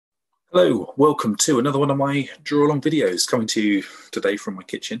Hello, welcome to another one of my draw along videos coming to you today from my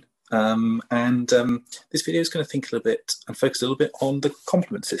kitchen. This video is going to think a little bit and focus a little bit on the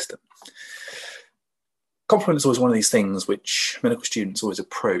complement system. Complement is always one of these things which medical students always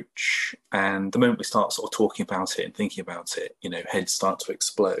approach, and the moment we start sort of talking about it and thinking about it, heads start to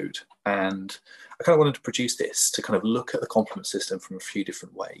explode. And I kind of wanted to produce this to kind of look at the complement system from a few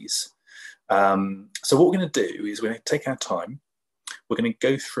different ways. So what we're going to do is we're going to take our time, we're going to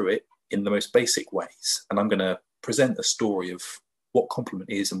go through it in the most basic ways, and I'm going to present a story of what complement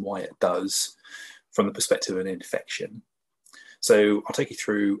is and why it does from the perspective of an infection. So I'll take you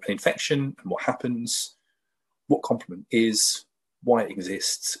through an infection and what happens, what complement is, why it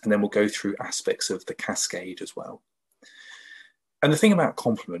exists, and then we'll go through aspects of the cascade as well. And the thing about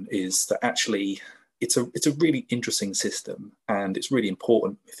complement is that actually it's a really interesting system, and it's really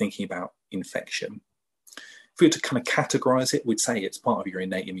important thinking about infection. If we were to kind of categorize it, we'd say it's part of your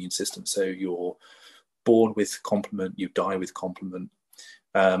innate immune system. So you're born with complement, you die with complement.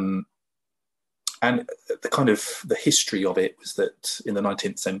 And the history of it was that in the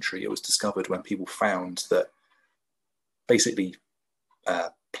 19th century, it was discovered when people found that basically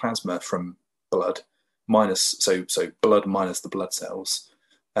plasma from blood blood minus the blood cells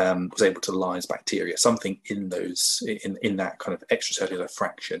was able to lyse bacteria. Something in that kind of extracellular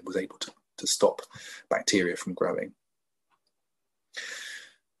fraction was able to stop bacteria from growing.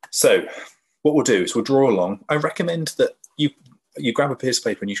 So what we'll do is we'll draw along. I recommend that you grab a piece of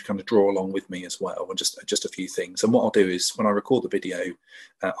paper and you should kind of draw along with me as well, and just a few things. And what I'll do is when I record the video,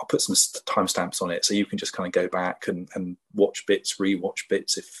 I'll put some timestamps on it so you can just kind of go back and watch bits, re-watch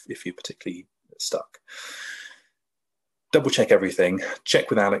bits if you're particularly stuck. Double check everything, check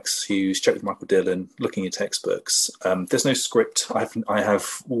with Alex Hughes, check with Michael Dillon, looking at textbooks. There's no script. I have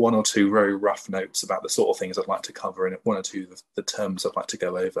one or two very rough notes about the sort of things I'd like to cover and one or two of the terms I'd like to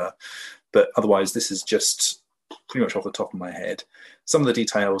go over. But otherwise, this is just pretty much off the top of my head. Some of the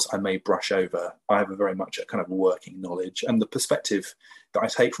details I may brush over. I have a very much a kind of working knowledge, and the perspective that I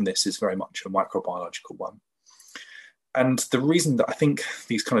take from this is very much a microbiological one. And the reason that I think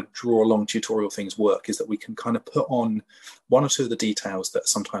these kind of draw along tutorial things work is that we can kind of put on one or two of the details that are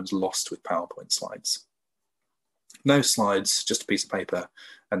sometimes lost with PowerPoint slides. No slides, just a piece of paper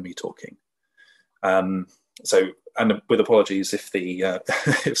and me talking. And with apologies if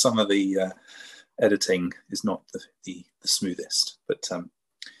if some of the editing is not the smoothest. But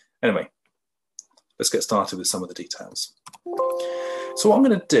anyway, let's get started with some of the details. So what I'm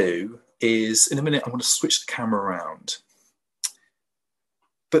going to do is in a minute, I'm going to switch the camera around.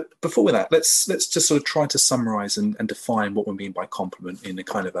 But before that, let's just sort of try to summarize and define what we mean by complement in a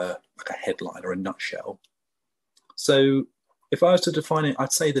kind of like a headline or a nutshell. So if I was to define it,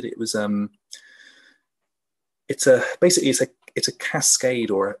 I'd say that it was it's a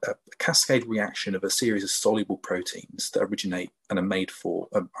cascade or a cascade reaction of a series of soluble proteins that originate and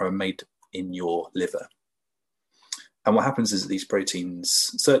are made in your liver. And what happens is that these proteins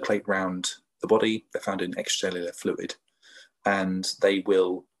circulate around the body. They're found in extracellular fluid, and they're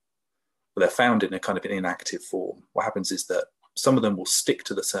found in a kind of an inactive form. What happens is that some of them will stick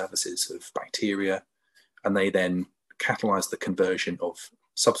to the surfaces of bacteria, and they then catalyze the conversion of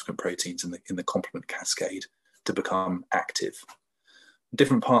subsequent proteins in the complement cascade to become active.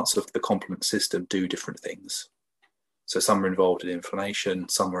 Different parts of the complement system do different things. So some are involved in inflammation,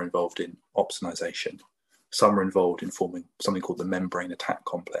 some are involved in opsonization. Some are involved in forming something called the membrane attack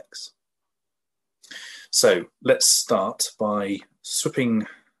complex. So let's start by sweeping the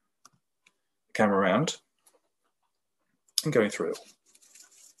camera around and going through it.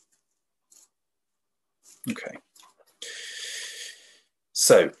 Okay.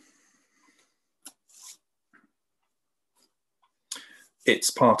 So it's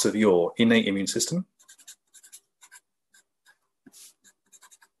part of your innate immune system.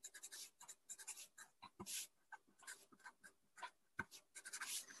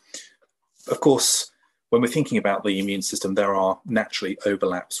 Of course, when we're thinking about the immune system, there are naturally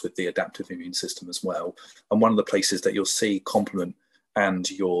overlaps with the adaptive immune system as well. And one of the places that you'll see complement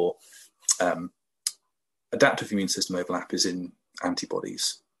and your adaptive immune system overlap is in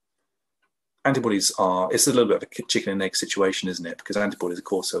antibodies. Antibodies it's a little bit of a chicken and egg situation, isn't it? Because antibodies, of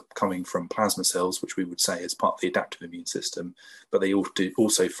course, are coming from plasma cells, which we would say is part of the adaptive immune system, but they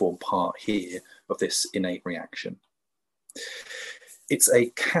also form part here of this innate reaction. It's a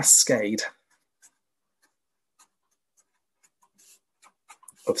cascade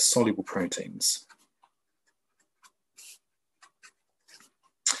of soluble proteins.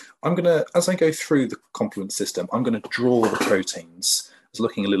 As I go through the complement system, I'm going to draw the proteins as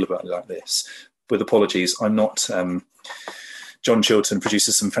looking a little bit like this. With apologies, I'm not John Chilton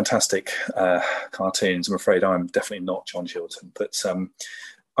produces some fantastic cartoons. I'm afraid I'm definitely not John Chilton, but I'm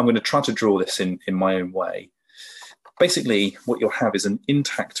going to try to draw this in my own way. Basically, what you'll have is an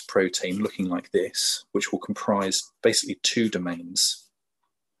intact protein looking like this, which will comprise basically two domains,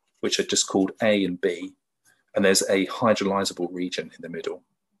 which are just called A and B, and there's a hydrolyzable region in the middle.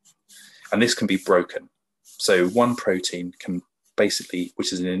 And this can be broken. So one protein can basically,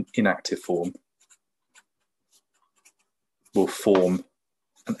 which is in an inactive form, will form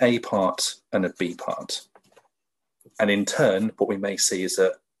an A part and a B part. And in turn, what we may see is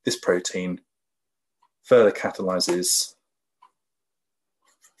that this protein further catalyzes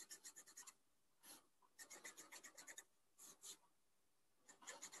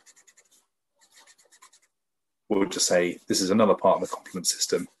we'll just say this is another part of the complement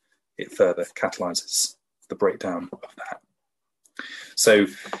system. It further catalyzes the breakdown of that. So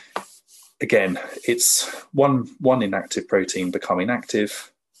again, it's one inactive protein becoming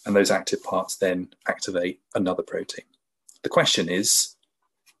active, and those active parts then activate another protein. The question is,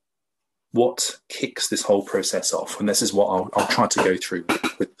 what kicks this whole process off? And this is what I'll try to go through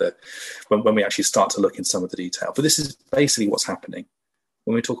with when we actually start to look in some of the detail. But this is basically what's happening.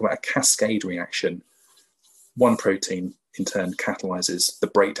 When we talk about a cascade reaction, one protein in turn catalyzes the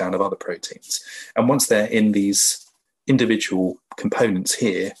breakdown of other proteins. And once they're in these individual components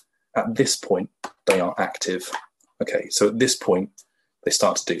here, at this point, they are active. Okay, so at this point, they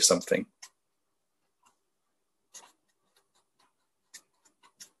start to do something.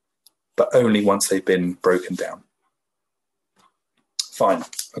 But only once they've been broken down. Fine,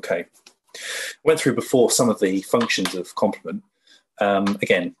 okay. Went through before some of the functions of complement.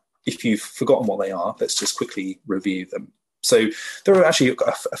 Again, if you've forgotten what they are, let's just quickly review them. So there are actually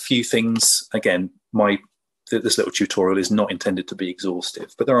a few things. Again, this little tutorial is not intended to be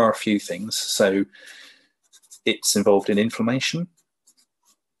exhaustive, but there are a few things. So it's involved in inflammation.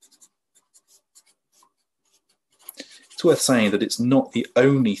 It's worth saying that it's not the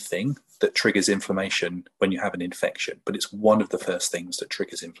only thing that triggers inflammation when you have an infection, but it's one of the first things that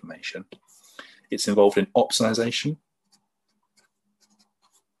triggers inflammation. It's involved in opsonization.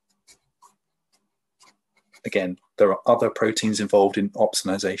 Again, there are other proteins involved in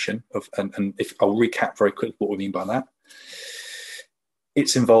opsonization and if I'll recap very quickly what we mean by that.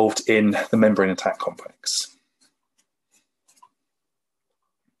 It's involved in the membrane attack complex.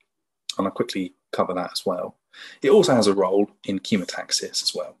 And I'll quickly cover that as well. It also has a role in chemotaxis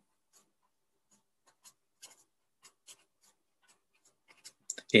as well,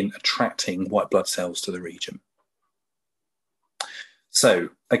 in attracting white blood cells to the region. So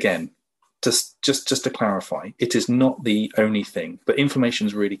again, just to clarify, it is not the only thing, but inflammation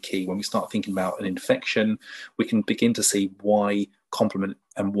is really key. When we start thinking about an infection, we can begin to see why complement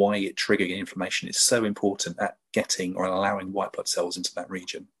and why it triggering inflammation is so important at getting or allowing white blood cells into that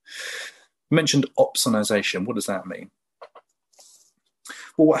region. You mentioned opsonization. What does that mean?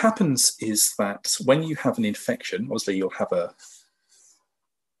 Well, what happens is that when you have an infection, obviously you'll have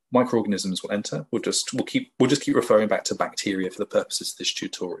microorganisms will enter. We'll just keep referring back to bacteria for the purposes of this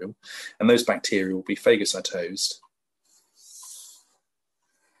tutorial, and those bacteria will be phagocytosed.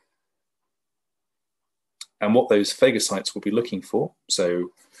 And what those phagocytes will be looking for,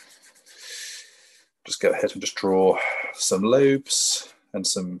 so just go ahead and just draw some lobes and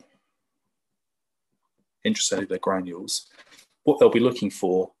some intracellular granules. What they'll be looking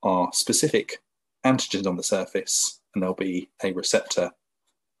for are specific antigens on the surface, and there'll be a receptor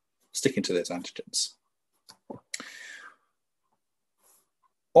sticking to those antigens.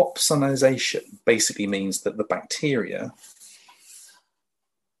 Opsonization basically means that the bacteria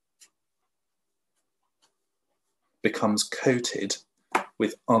becomes coated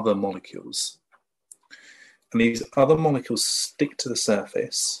with other molecules. And these other molecules stick to the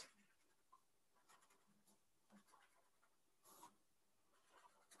surface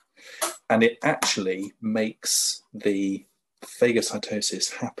and it actually makes the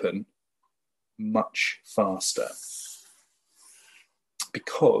phagocytosis happen much faster,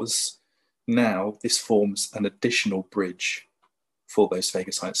 because now this forms an additional bridge for those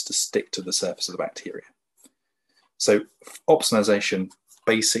phagocytes to stick to the surface of the bacteria. So opsonization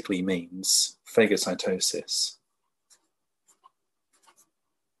basically means phagocytosis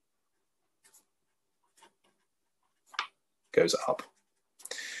goes up.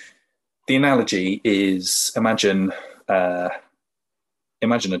 The analogy is imagine a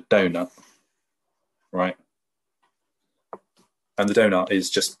donut, right? And the donut is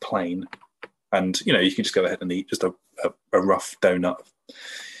just plain, and you can just go ahead and eat just a rough donut.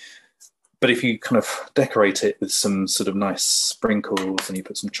 But if you kind of decorate it with some sort of nice sprinkles, and you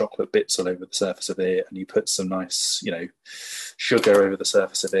put some chocolate bits all over the surface of it, and you put some nice, sugar over the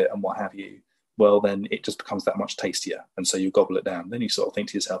surface of it and what have you, well, then it just becomes that much tastier. And so you gobble it down. Then you sort of think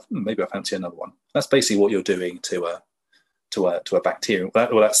to yourself, maybe I fancy another one. That's basically what you're doing to a bacterium.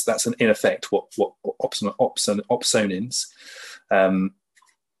 Well, that's in effect what opsonins are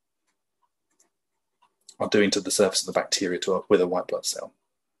doing to the surface of the bacteria with a white blood cell.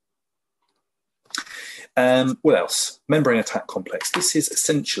 What else? Membrane attack complex. This is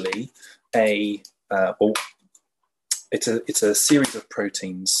essentially it's a series of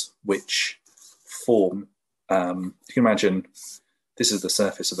proteins which form. You can imagine this is the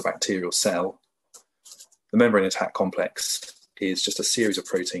surface of the bacterial cell. The membrane attack complex is just a series of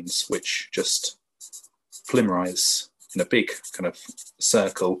proteins which just polymerize in a big kind of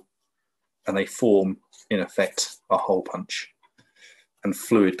circle, and they form, in effect, a hole punch, and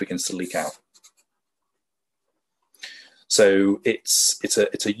fluid begins to leak out. So it's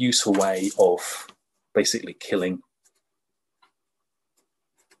a useful way of basically killing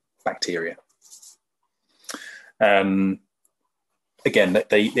bacteria. Again,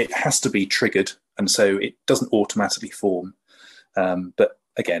 it has to be triggered, and so it doesn't automatically form. But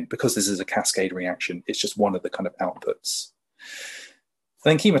again, because this is a cascade reaction, it's just one of the kind of outputs.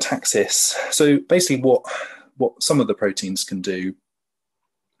 And then chemotaxis. So basically, what some of the proteins can do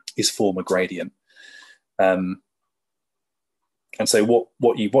is form a gradient. And so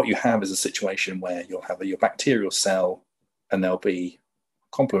what you have is a situation where you'll have your bacterial cell, and there'll be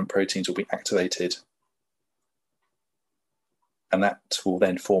complement proteins will be activated, and that will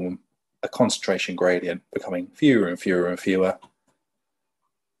then form a concentration gradient, becoming fewer and fewer and fewer.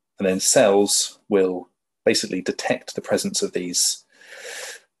 And then cells will basically detect the presence of these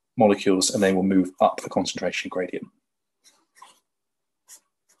molecules, and they will move up the concentration gradient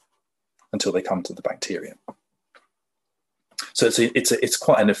until they come to the bacteria. So it's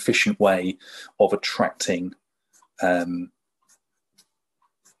quite an efficient way of attracting white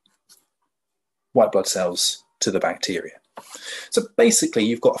blood cells to the bacteria. So basically,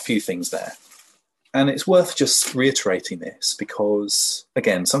 you've got a few things there. And it's worth just reiterating this because,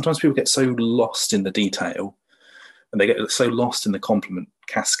 again, sometimes people get so lost in the detail and they get so lost in the complement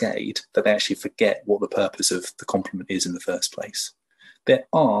cascade that they actually forget what the purpose of the complement is in the first place. There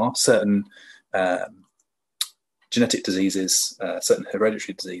are certain genetic diseases, certain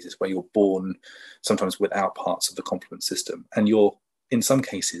hereditary diseases where you're born sometimes without parts of the complement system, and you're, in some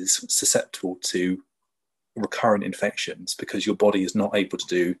cases, susceptible to recurrent infections because your body is not able to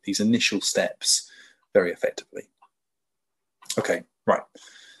do these initial steps very effectively. Okay, right.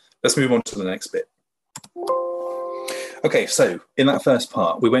 Let's move on to the next bit. Okay, so in that first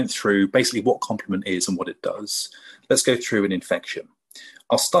part, we went through basically what complement is and what it does. Let's go through an infection.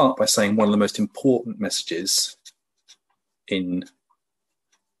 I'll start by saying one of the most important messages in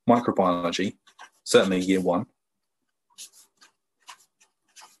microbiology, certainly year one.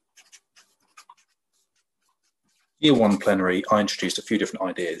 Year one plenary, I introduced a few different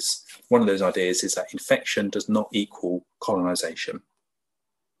ideas. One of those ideas is that infection does not equal colonization.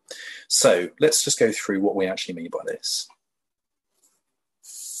 So let's just go through what we actually mean by this.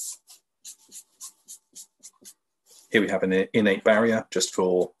 Here we have an innate barrier, just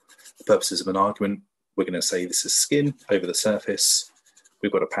for the purposes of an argument. We're going to say this is skin over the surface.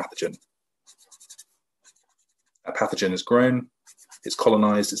 We've got a pathogen. A pathogen has grown, it's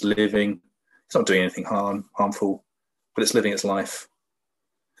colonized, it's living. It's not doing anything harmful, but it's living its life.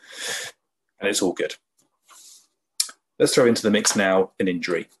 And it's all good. Let's throw into the mix now an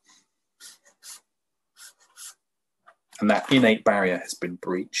injury. And that innate barrier has been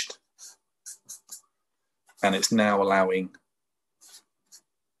breached. And it's now allowing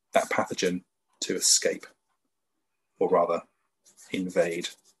that pathogen to escape, or rather invade.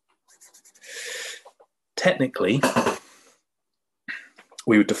 Technically,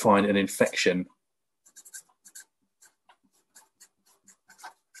 we would define an infection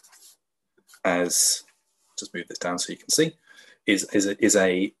as, just move this down so you can see, is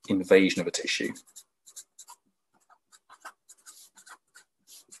a invasion of a tissue.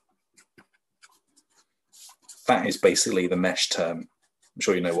 That is basically the mesh term. I'm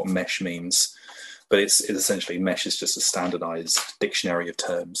sure you know what mesh means, but it's essentially, mesh is just a standardized dictionary of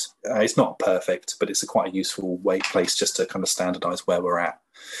terms. It's not perfect, but it's quite a useful place just to kind of standardize where we're at.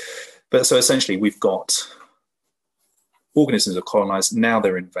 But so essentially we've got organisms are colonized, now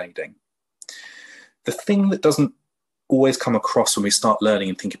they're invading. The thing that doesn't always come across when we start learning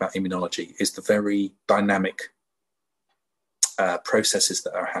and think about immunology is the very dynamic processes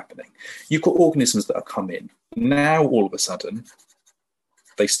that are happening. You've got organisms that have come in. Now, all of a sudden,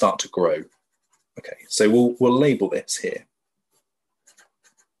 they start to grow. Okay, so we'll label this here.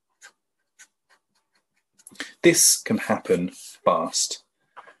 This can happen fast.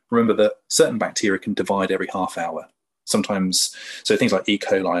 Remember that certain bacteria can divide every half hour. Sometimes, so things like E.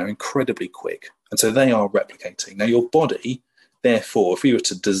 coli are incredibly quick, and so they are replicating. Now your body, therefore, if we were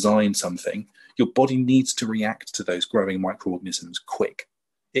to design something, your body needs to react to those growing microorganisms quick.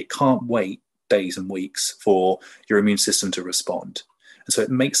 It can't wait days and weeks for your immune system to respond. And so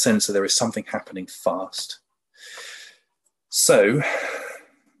it makes sense that there is something happening fast. So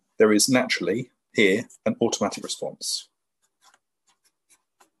there is naturally here an automatic response.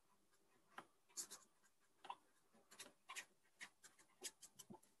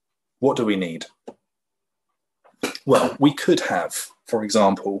 What do we need? Well, we could have, for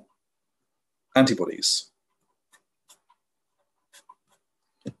example, antibodies.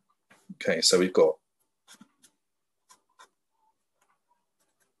 Okay, so we've got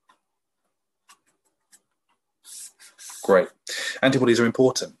great. Antibodies are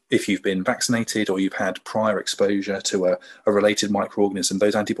important. If you've been vaccinated or you've had prior exposure to a related microorganism,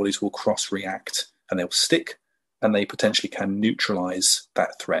 those antibodies will cross-react and they'll stick and they potentially can neutralize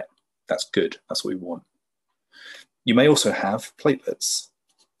that threat. That's good. That's what we want. You may also have platelets.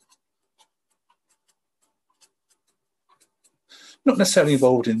 Not necessarily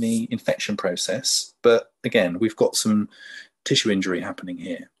involved in the infection process, but again, we've got some tissue injury happening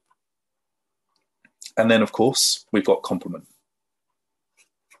here. And then, of course, we've got complement.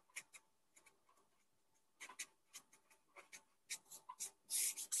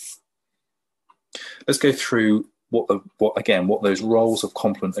 Let's go through what those roles of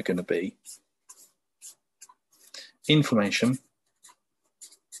complement are going to be. Inflammation,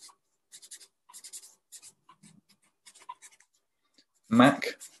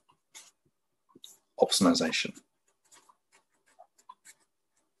 MAC, opsonization.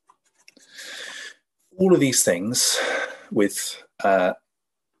 All of these things with,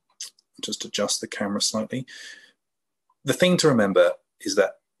 just adjust the camera slightly. The thing to remember is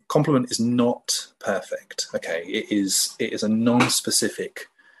that complement is not perfect. Okay, it is a non-specific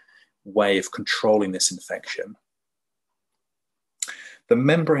way of controlling this infection. The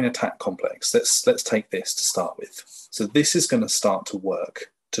membrane attack complex, let's take this to start with. So this is going to start to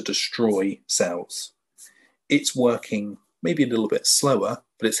work to destroy cells. It's working maybe a little bit slower,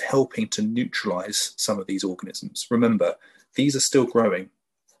 but it's helping to neutralize some of these organisms. Remember, these are still growing,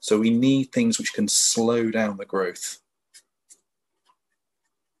 so we need things which can slow down the growth.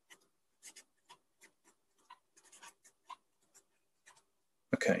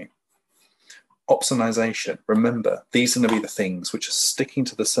 Okay. Opsonization. Remember, these are going to be the things which are sticking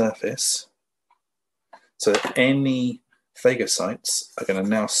to the surface. So any phagocytes are going to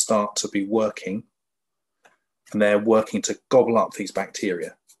now start to be working, and they're working to gobble up these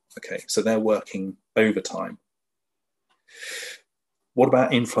bacteria. Okay, so they're working overtime. What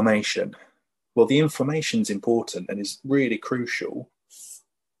about inflammation? Well, the inflammation is important and is really crucial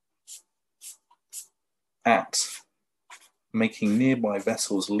at making nearby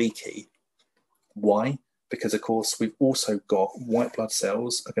vessels leaky. Why? Because, of course, we've also got white blood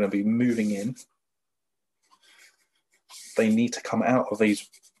cells are going to be moving in. They need to come out of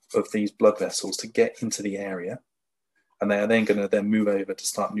these blood vessels to get into the area, and they are then going to move over to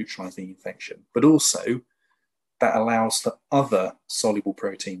start neutralizing the infection. But also, that allows for other soluble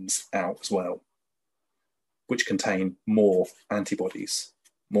proteins out as well, which contain more antibodies,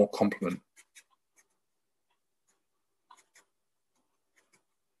 more complement,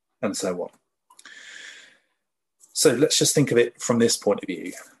 and so on. So let's just think of it from this point of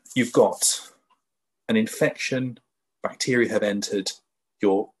view. You've got an infection, bacteria have entered,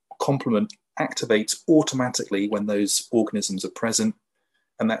 your complement activates automatically when those organisms are present,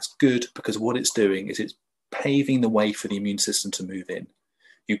 and that's good because what it's doing is it's paving the way for the immune system to move in.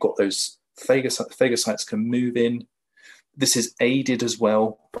 You've got those phagocytes can move in. This is aided as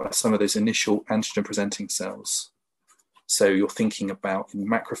well by some of those initial antigen-presenting cells. So you're thinking about in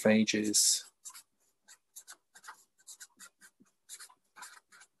macrophages,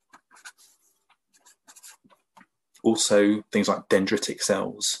 also things like dendritic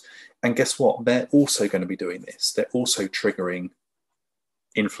cells. And guess what? They're also going to be doing this. They're also triggering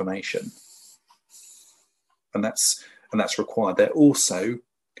inflammation. And that's required. They're also going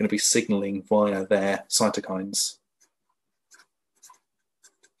to be signaling via their cytokines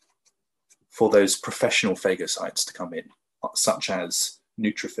for those professional phagocytes to come in, such as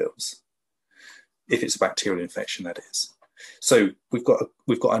neutrophils, if it's a bacterial infection, that is. So we've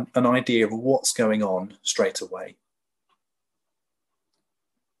got an idea of what's going on straight away.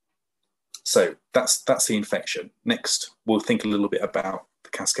 So that's the infection. Next, we'll think a little bit about the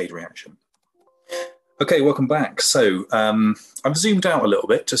cascade reaction. Okay, welcome back. So I've zoomed out a little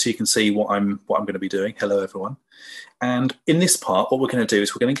bit just so you can see what I'm going to be doing. Hello, everyone. And in this part, what we're going to do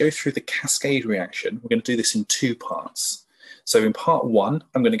is we're going to go through the cascade reaction. We're going to do this in 2 parts. So in part 1,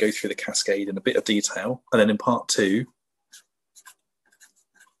 I'm going to go through the cascade in a bit of detail, and then in part 2,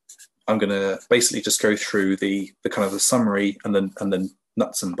 I'm going to basically just go through the kind of the summary and then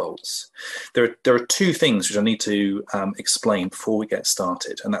nuts and bolts. There are 2 things which I need to explain before we get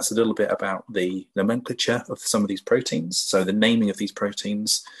started, and that's a little bit about the nomenclature of some of these proteins, so the naming of these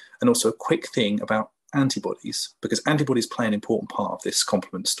proteins, and also a quick thing about antibodies, because antibodies play an important part of this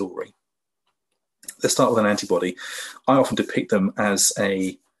complement story. Let's start with an antibody. I often depict them as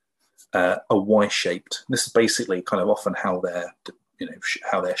a Y-shaped. This is basically kind of often how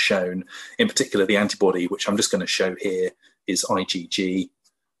they're shown. In particular, the antibody, which I'm just going to show here, is IgG.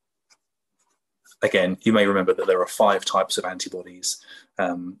 Again, you may remember that there are 5 types of antibodies,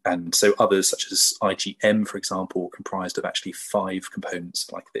 and so others, such as IgM, for example, comprised of actually 5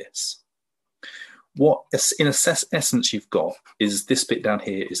 components like this. What, in essence, you've got is this bit down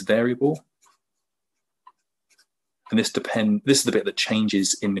here is variable, and this is the bit that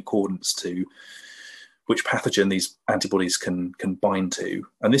changes in accordance to which pathogen these antibodies can bind to.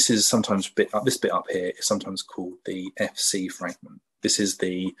 And this is sometimes this bit up here is sometimes called the FC fragment. This is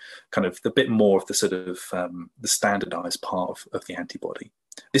the kind of the bit more of the sort of the standardized part of the antibody.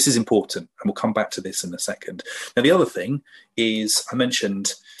 This is important, and we'll come back to this in a second. Now, the other thing is I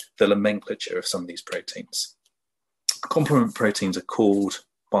mentioned the nomenclature of some of these proteins. Complement proteins are called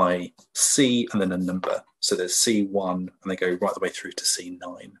by C and then a number. So there's C1, and they go right the way through to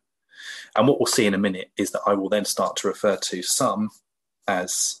C9. And what we'll see in a minute is that I will then start to refer to some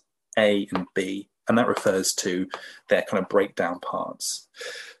as A and B, and that refers to their kind of breakdown parts.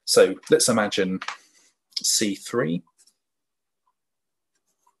 So let's imagine C3.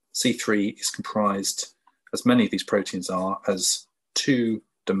 C3 is comprised, as many of these proteins are, as 2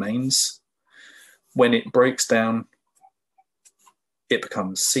 domains. When it breaks down, it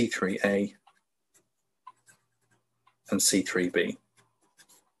becomes C3A and C3B.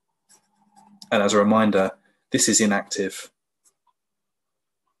 And as a reminder, this is inactive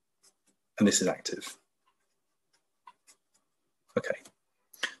and this is active. Okay,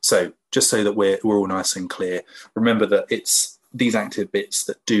 so just so that we're all nice and clear, remember that it's these active bits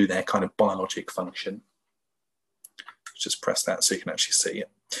that do their kind of biologic function. Just press that so you can actually see it.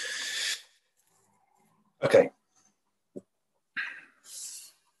 Okay.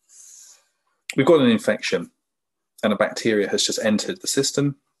 We've got an infection and a bacteria has just entered the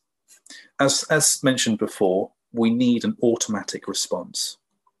system. As mentioned before, we need an automatic response.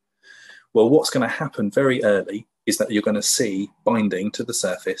 Well, what's going to happen very early is that you're going to see binding to the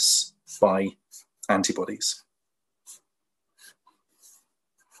surface by antibodies.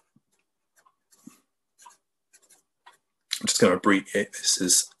 I'm just going to abbreviate this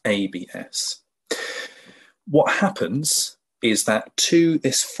as ABS. What happens is that to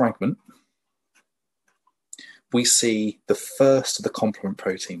this fragment, we see the first of the complement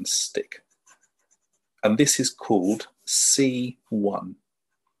proteins stick. And this is called C1.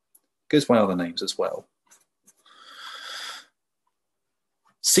 Goes by other names as well.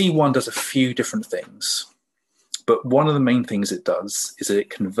 C1 does a few different things, but one of the main things it does is that it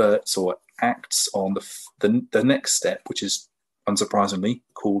converts or acts on the next step, which is, unsurprisingly,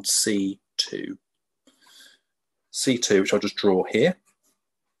 called C2. C2, which I'll just draw here,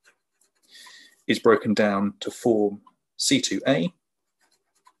 is broken down to form C2A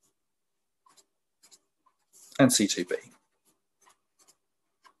and C2B.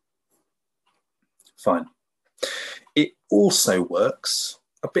 Fine. It also works,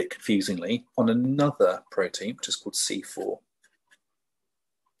 a bit confusingly, on another protein, which is called C4.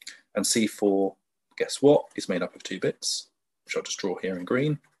 And C4, guess what, is made up of 2 bits, which I'll just draw here in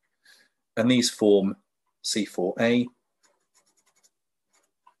green. And these form C4A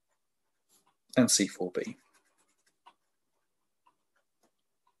and C4B.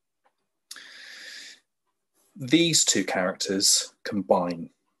 These 2 characters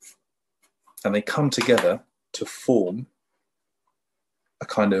combine, and they come together to form a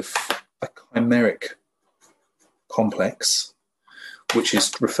kind of a chimeric complex, which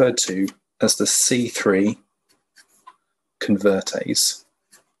is referred to as the C3 convertase.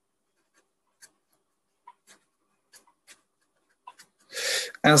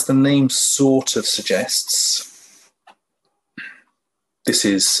 As the name sort of suggests, this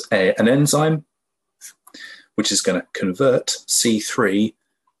is an enzyme which is going to convert C3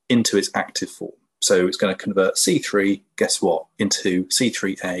 into its active form. So it's going to convert C3, guess what, into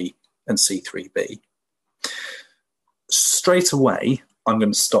C3A and C3B. Straight away, I'm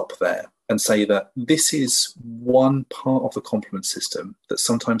going to stop there and say that this is one part of the complement system that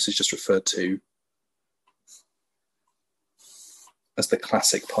sometimes is just referred to as the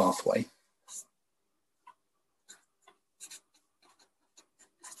classic pathway.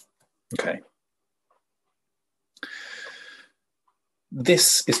 Okay.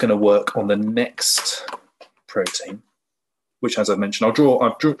 This is going to work on the next protein, which, as I mentioned, I've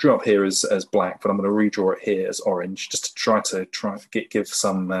drew up here as black, but I'm going to redraw it here as orange, just to try to give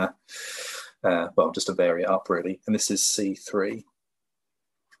some, well, just to vary it up really. And this is C3.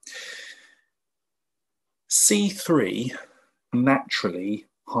 C3 naturally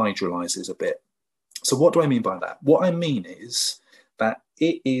hydrolyzes a bit. So what do I mean by that? What I mean is that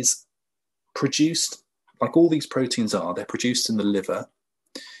it is produced, like all these proteins are, they're produced in the liver.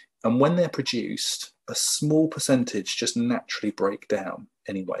 And when they're produced, a small percentage just naturally break down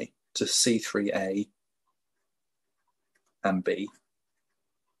anyway to C3A and B.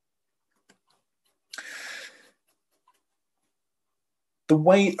 The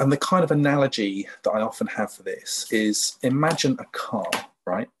way and the kind of analogy that I often have for this is, imagine a car,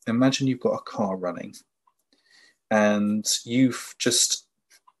 right? Imagine you've got a car running and you've just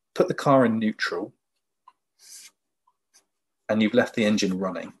put the car in neutral and you've left the engine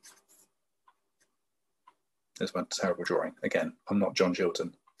running. There's one terrible drawing. Again, I'm not John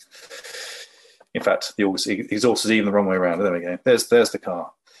Chilton. In fact, his horse is even the wrong way around. There we go. There's the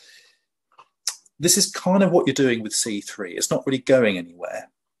car. This is kind of what you're doing with C3. It's not really going anywhere.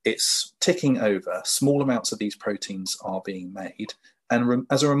 It's ticking over. Small amounts of these proteins are being made. And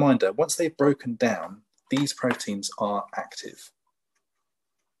as a reminder, once they've broken down, these proteins are active.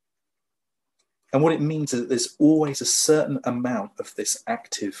 And what it means is that there's always a certain amount of this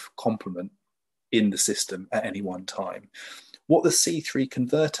active complement in the system at any one time. What the C3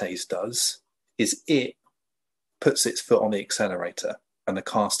 convertase does is it puts its foot on the accelerator and the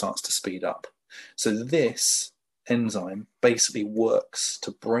car starts to speed up. So this enzyme basically works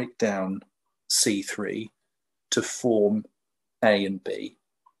to break down C3 to form A and B.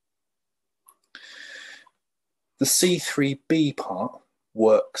 The C3b part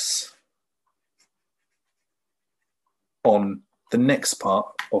works on the next part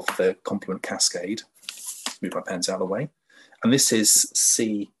of the complement cascade. Move my pens out of the way. And this is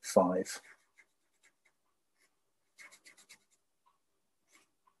C5.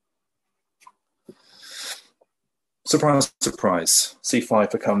 Surprise, surprise.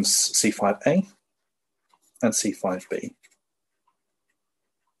 C5 becomes C5a and C5b.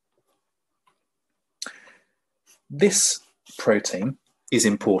 This protein is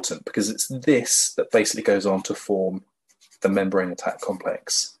important because it's this that basically goes on to form the membrane attack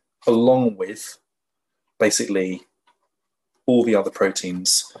complex, along with basically all the other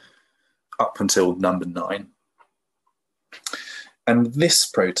proteins up until number 9. And this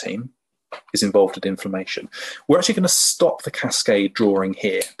protein is involved in inflammation. We're actually going to stop the cascade drawing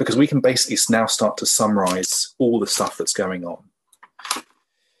here because we can basically now start to summarize all the stuff that's going on.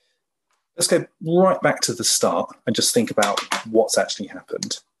 Let's go right back to the start and just think about what's actually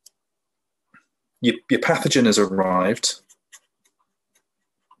happened. Your pathogen has arrived.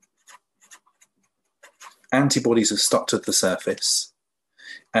 Antibodies have stuck to the surface,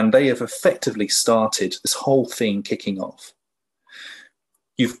 and they have effectively started this whole thing kicking off.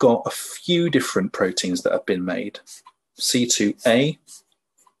 You've got a few different proteins that have been made. C2A,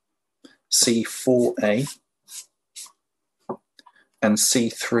 C4A, and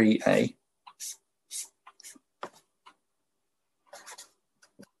C3A.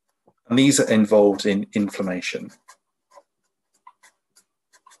 And these are involved in inflammation.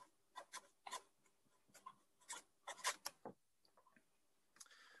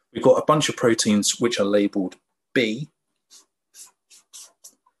 We've got a bunch of proteins which are labeled B,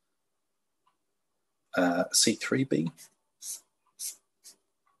 C3b,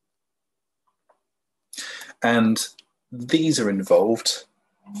 and these are involved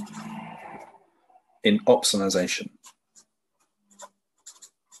in opsonization.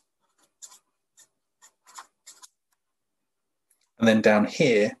 And then down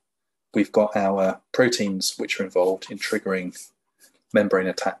here, we've got our proteins which are involved in triggering membrane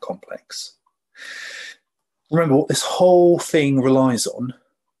attack complex. Remember, what this whole thing relies on,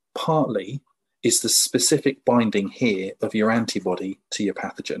 partly, is the specific binding here of your antibody to your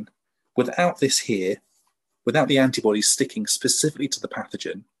pathogen. Without this here, without the antibody sticking specifically to the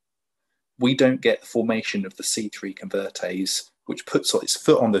pathogen, we don't get the formation of the C3 convertase, which puts its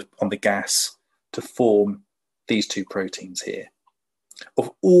foot on the gas to form these two proteins here.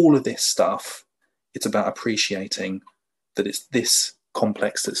 Of all of this stuff, it's about appreciating that it's this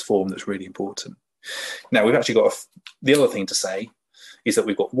complex that's formed that's really important. Now, we've actually got the other thing to say is that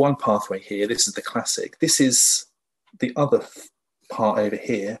we've got one pathway here. This is the classic. This is the other part over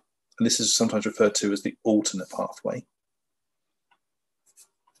here, and this is sometimes referred to as the alternate pathway.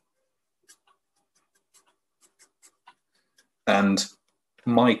 And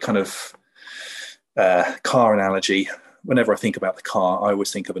my kind of car analogy, whenever I think about the car, I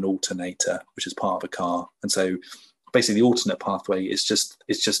always think of an alternator, which is part of a car. And so basically the alternate pathway is just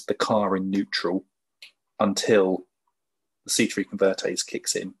the car in neutral until the C3 convertase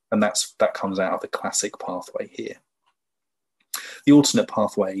kicks in, and that comes out of the classic pathway here. The alternate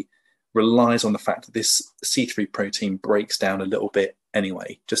pathway relies on the fact that this C3 protein breaks down a little bit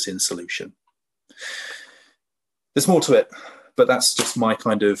anyway, just in solution. There's more to it, but that's just my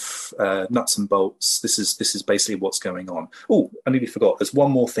kind of nuts and bolts. This is basically what's going on. Oh, I nearly forgot. There's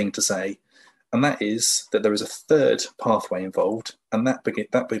one more thing to say, and that is that there is a third pathway involved, and that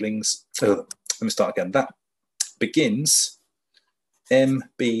begins. Let me start again. That begins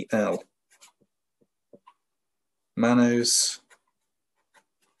MBL, mannose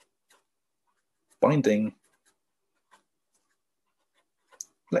binding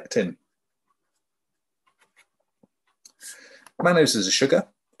lectin. Mannose is a sugar,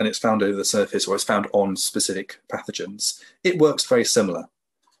 and it's found over the surface, or it's found on specific pathogens. It works very similar.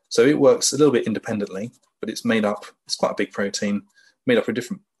 So it works a little bit independently, but it's made up, it's quite a big protein, made up of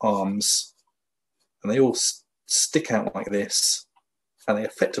different arms, and they all stick out like this, and they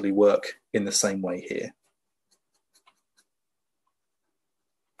effectively work in the same way here.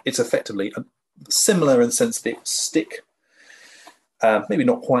 It's effectively similar in the sense that it will stick, maybe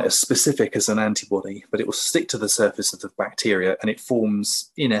not quite as specific as an antibody, but it will stick to the surface of the bacteria, and it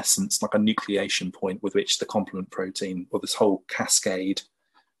forms, in essence, like a nucleation point with which the complement protein, or this whole cascade,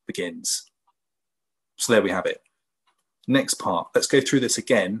 begins. So there we have it. Next part, let's go through this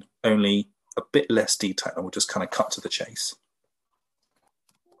again, only a bit less detail, and we'll just kind of cut to the chase.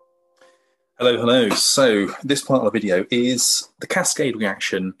 Hello, hello. So this part of the video is the cascade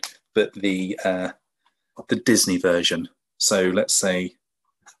reaction, but the Disney version. So let's say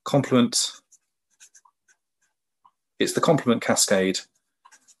complement, it's the complement cascade,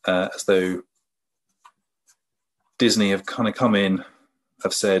 as though Disney have kind of come in,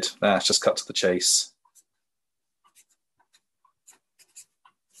 have said, let's just cut to the chase.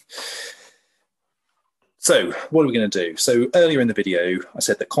 So what are we going to do? So earlier in the video, I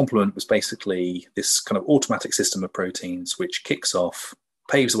said that complement was basically this kind of automatic system of proteins which kicks off,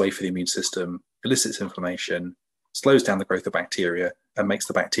 paves the way for the immune system, elicits inflammation, slows down the growth of bacteria, and makes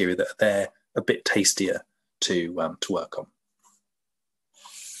the bacteria that are there a bit tastier to work on.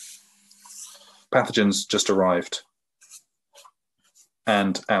 Pathogens just arrived,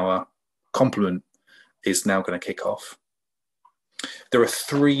 and our complement is now going to kick off. There are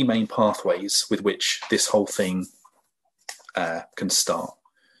three main pathways with which this whole thing can start.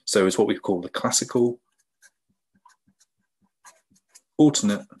 So it's what we call the classical,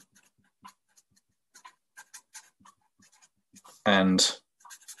 alternate, and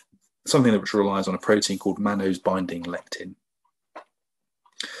something which relies on a protein called mannose binding lectin.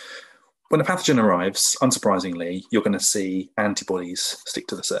 When a pathogen arrives, unsurprisingly, you're going to see antibodies stick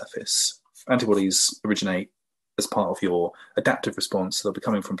to the surface. Antibodies originate as part of your adaptive response. They'll be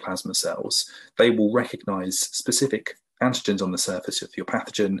coming from plasma cells. They will recognize specific antigens on the surface of your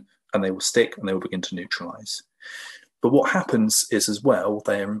pathogen, and they will stick and they will begin to neutralize. But what happens is, as well,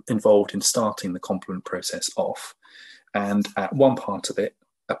 they are involved in starting the complement process off. And at one part of it,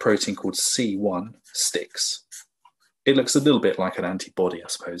 a protein called C1 sticks. It looks a little bit like an antibody, I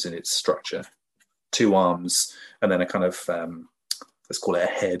suppose, in its structure. Two arms, and then a kind of, let's call it a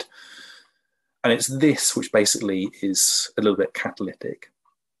head. And it's this which basically is a little bit catalytic.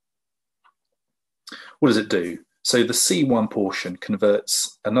 What does it do? So the C1 portion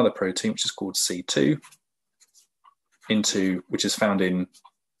converts another protein, which is called C2, into, which is found in,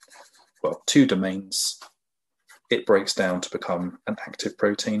 well, two domains. It breaks down to become an active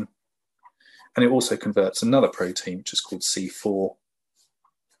protein. And it also converts another protein, which is called C4,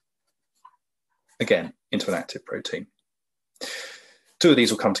 again, into an active protein. Two of these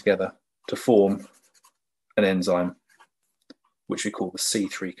will come together to form an enzyme, which we call the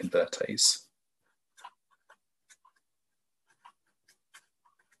C3 convertase.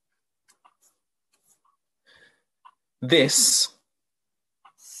 This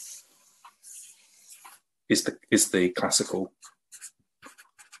is the classical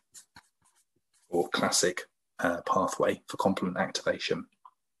or classic pathway for complement activation.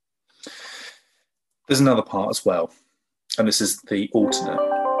 There's another part as well, and this is the alternate.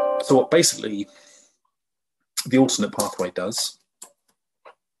 So what basically the alternate pathway does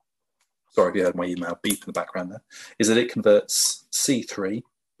sorry if you heard my email beep in the background there, is that it converts C3,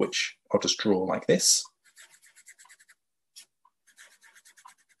 which I'll just draw like this.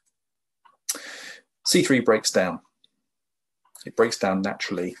 C3 breaks down. It breaks down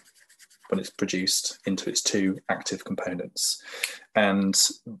naturally when it's produced into its two active components. And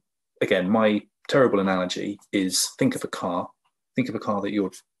again, my terrible analogy is think of a car. Think of a car that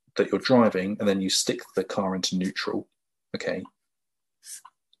you're driving, and then you stick the car into neutral. Okay.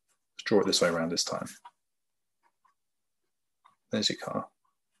 Let's draw it this way around this time. There's your car.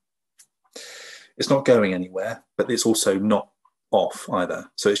 It's not going anywhere, but it's also not off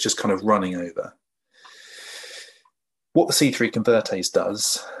either. So it's just kind of running over. What the C3 convertase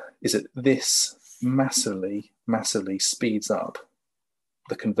does is that this massively, massively speeds up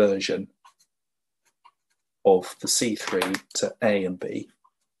the conversion of the C3 to A and B.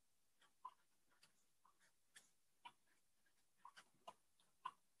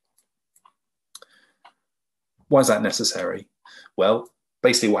 Why is that necessary? Well,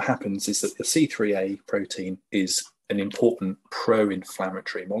 basically what happens is that the C3A protein is an important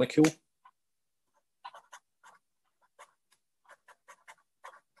pro-inflammatory molecule.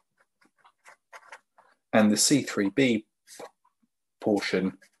 And the C3b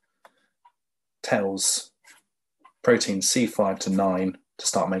portion tells protein C5 to 9 to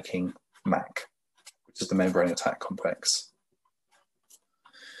start making MAC, which is the membrane attack complex.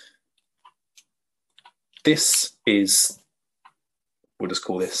 This is, we'll just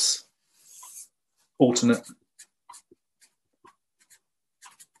call this alternate.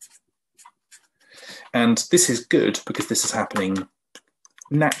 And this is good because this is happening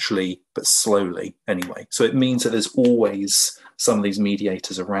naturally, but slowly anyway. So it means that there's always some of these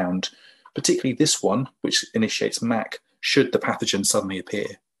mediators around, particularly this one, which initiates MAC, should the pathogen suddenly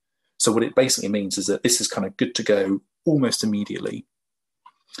appear. So what it basically means is that this is kind of good to go almost immediately.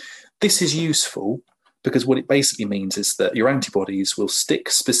 This is useful because what it basically means is that your antibodies will stick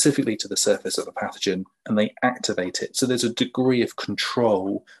specifically to the surface of the pathogen and they activate it. So there's a degree of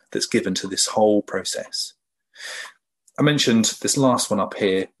control that's given to this whole process. I mentioned this last one up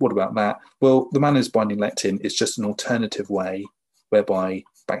here. What about that? Well, the mannose binding lectin is just an alternative way whereby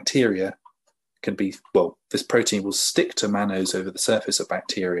bacteria can be, well, this protein will stick to mannose over the surface of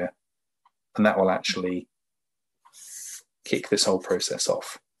bacteria, and that will actually kick this whole process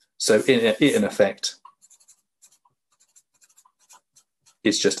off. So in effect,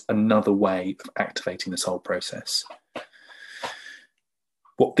 it's just another way of activating this whole process.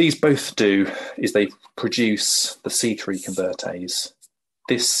 What these both do is they produce the C3 convertase.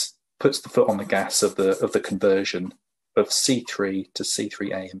 This puts the foot on the gas of the conversion of C3 to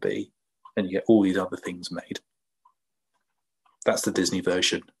C3A and B, and you get all these other things made. That's the Disney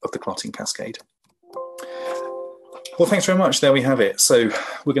version of the clotting cascade. Well, thanks very much. There we have it. So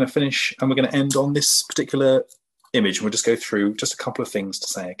we're going to finish and we're going to end on this particular image. We'll just go through just a couple of things to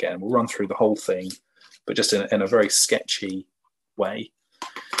say again. We'll run through the whole thing, but just in a very sketchy way.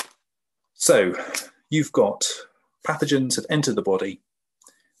 So you've got pathogens have entered the body.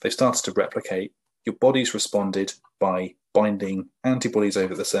 They've started to replicate. Your body's responded by binding antibodies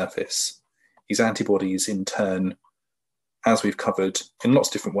over the surface. These antibodies, in turn, as we've covered in lots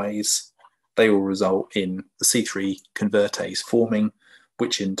of different ways, they will result in the C3 convertase forming,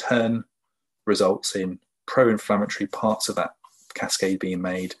 which in turn results in pro-inflammatory parts of that cascade being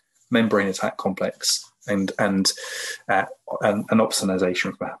made, membrane attack complex, and an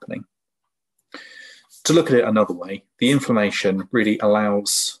opsonization from happening. To look at it another way, the inflammation really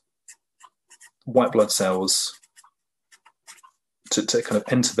allows white blood cells to kind of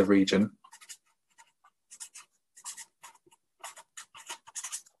enter the region.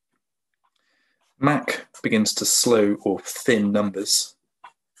 MAC begins to slow or thin numbers.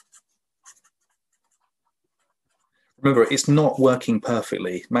 Remember, it's not working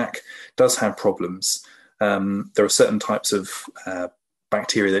perfectly. MAC does have problems. There are certain types of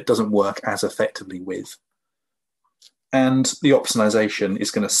bacteria that it doesn't work as effectively with. And the opsonization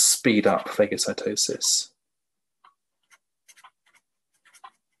is going to speed up phagocytosis.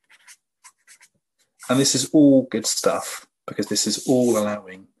 And this is all good stuff because this is all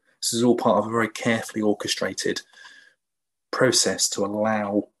part of a very carefully orchestrated process to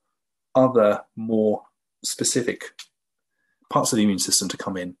allow other more specific parts of the immune system to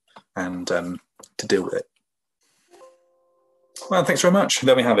come in and to deal with it. Well, thanks very much.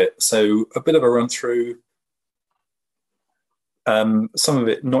 There we have it. So a bit of a run through. Some of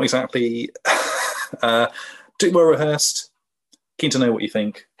it not exactly too well rehearsed. Keen to know what you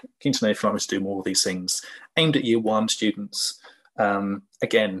think. Keen to know if you'd like me to do more of these things. Aimed at year one students.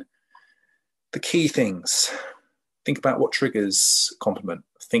 Again, the key things. Think about what triggers complement.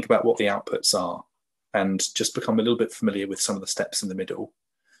 think about what the outputs are, and just become a little bit familiar with some of the steps in the middle.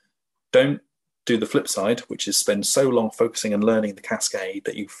 Don't do the flip side, which is spend so long focusing and learning the cascade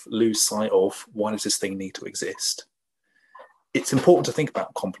that you lose sight of why does this thing need to exist. It's important to think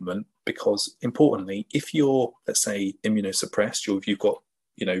about complement because, importantly, if you're, let's say, immunosuppressed, or if you've got,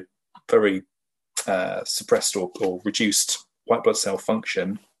 very suppressed or reduced white blood cell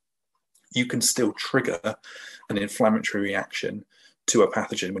function, you can still trigger an inflammatory reaction to a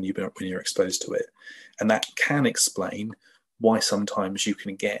pathogen when you're exposed to it, and that can explain why sometimes you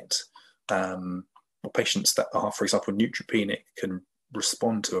can get patients that are, for example, neutropenic can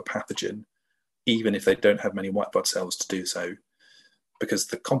respond to a pathogen even if they don't have many white blood cells to do so, because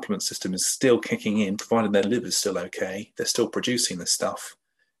the complement system is still kicking in, provided their liver's still okay, they're still producing this stuff.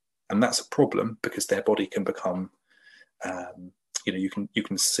 And that's a problem because their body can become, you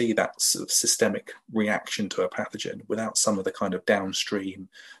can see that sort of systemic reaction to a pathogen without some of the kind of downstream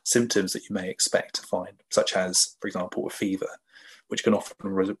symptoms that you may expect to find, such as, for example, a fever, which can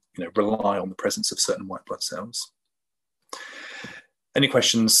often rely on the presence of certain white blood cells. Any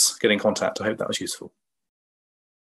questions, get in contact. I hope that was useful.